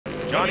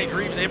Johnny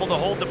Greaves able to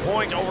hold the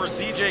point over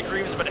CJ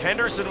Greaves, but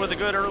Henderson with a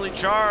good early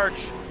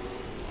charge.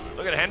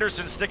 Look at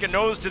Henderson sticking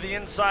nose to the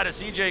inside of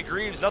CJ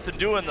Greaves. Nothing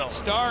doing though.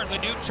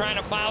 Leduc trying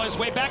to file his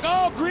way back.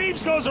 Oh,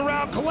 Greaves goes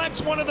around,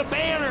 collects one of the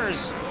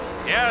banners.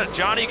 Yeah,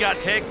 Johnny got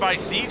tagged by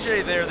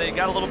CJ there. They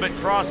got a little bit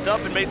crossed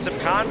up and made some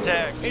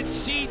contact.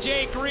 It's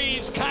CJ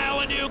Greaves, Kyle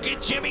Leduc,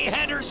 and Jimmy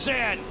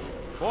Henderson.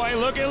 Boy,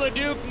 look at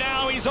Leduc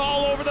now. He's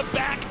all over the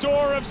back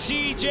door of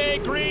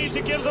CJ Greaves.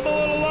 It gives him a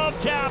little love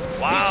tap.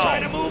 Wow. He's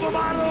trying to move him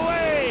out of the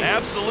way.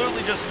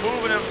 Absolutely just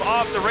moving him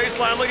off the race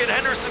line. Look at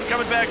Henderson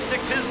coming back,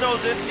 sticks his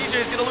nose in.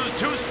 CJ's gonna lose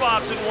 2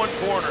 spots in 1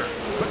 corner.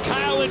 But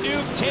Kyle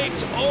Leduc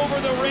takes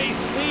over the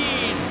race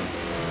lead.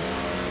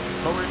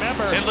 But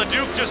remember... And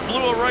Leduc just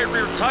blew a right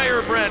rear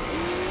tire, Brent.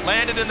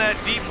 Landed in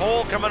that deep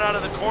hole coming out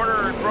of the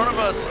corner in front of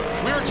us.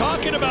 We were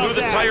talking about Blew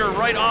the tire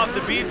right off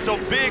the bead, so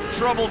big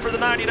trouble for the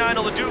 99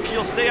 of Leduc.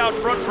 He'll stay out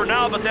front for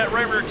now, but that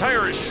right rear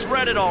tire is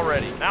shredded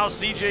already. Now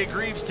CJ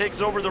Greaves takes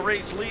over the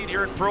race lead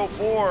here in Pro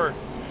 4.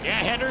 Yeah,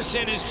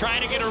 Henderson is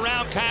trying to get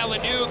around Kyle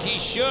Leduc. He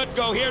should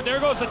go here. There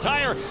goes the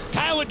tire.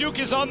 Kyle Leduc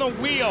is on the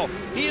wheel.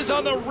 He is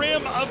on the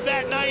rim of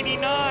that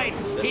 99.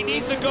 He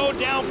needs to go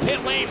down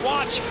pit lane.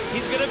 Watch,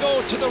 he's gonna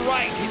go to the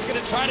right. He's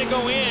gonna try to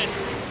go in.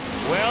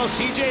 Well,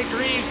 CJ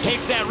Greaves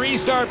takes that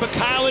restart, but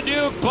Kyle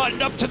Leduc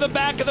buttoned up to the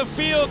back of the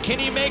field. Can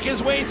he make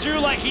his way through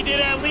like he did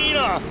at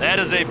Lena? That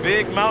is a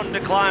big mountain to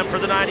climb for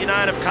the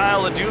 99 of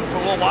Kyle Leduc,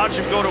 but we'll watch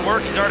him go to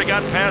work. He's already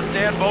gotten past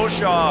Dan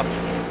Beauchamp.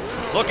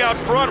 Look out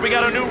front, we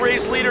got a new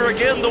race leader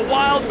again, the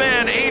wild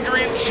man,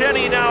 Adrian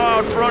Cheney, now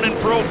out front in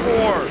Pro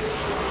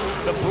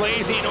 4. The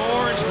blazing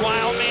orange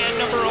wild man,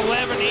 number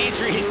 11,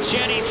 Adrian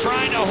Cheney,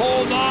 trying to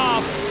hold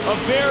off a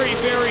very,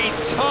 very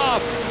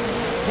tough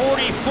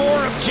 44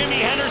 of Jimmy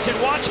Henderson.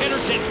 Watch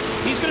Henderson.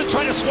 He's going to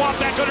try to swap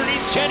back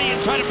underneath Cheney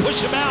and try to push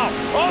him out.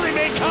 Oh, they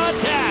made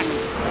contact.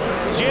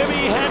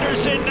 Jimmy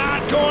Henderson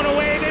not going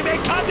away. They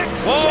make contact.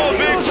 Whoa, Cheney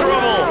big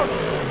trouble.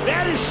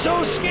 That is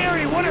so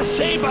scary. What a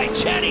save by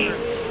Cheney.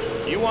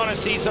 You want to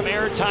see some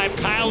airtime.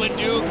 Kyle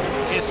Leduc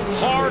is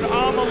hard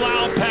on the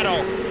loud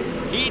pedal.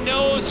 He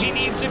knows he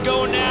needs to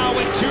go now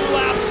with 2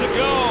 laps to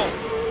go.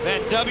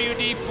 That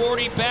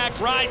WD-40 back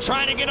ride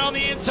trying to get on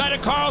the inside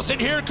of Carlson.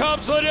 Here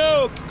comes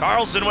Leduc.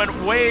 Carlson went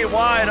way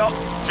wide,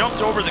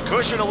 jumped over the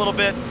cushion a little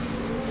bit.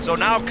 So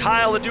now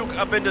Kyle Leduc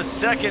up into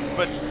second,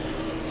 but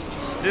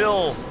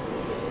still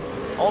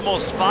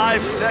almost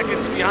 5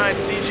 seconds behind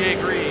CJ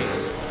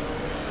Greaves.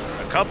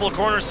 A couple of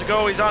corners to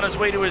go. He's on his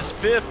way to his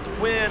 5th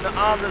win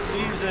on the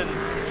season.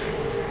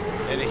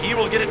 And he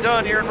will get it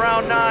done here in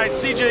round 9.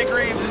 CJ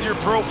Greaves is your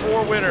Pro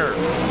 4 winner.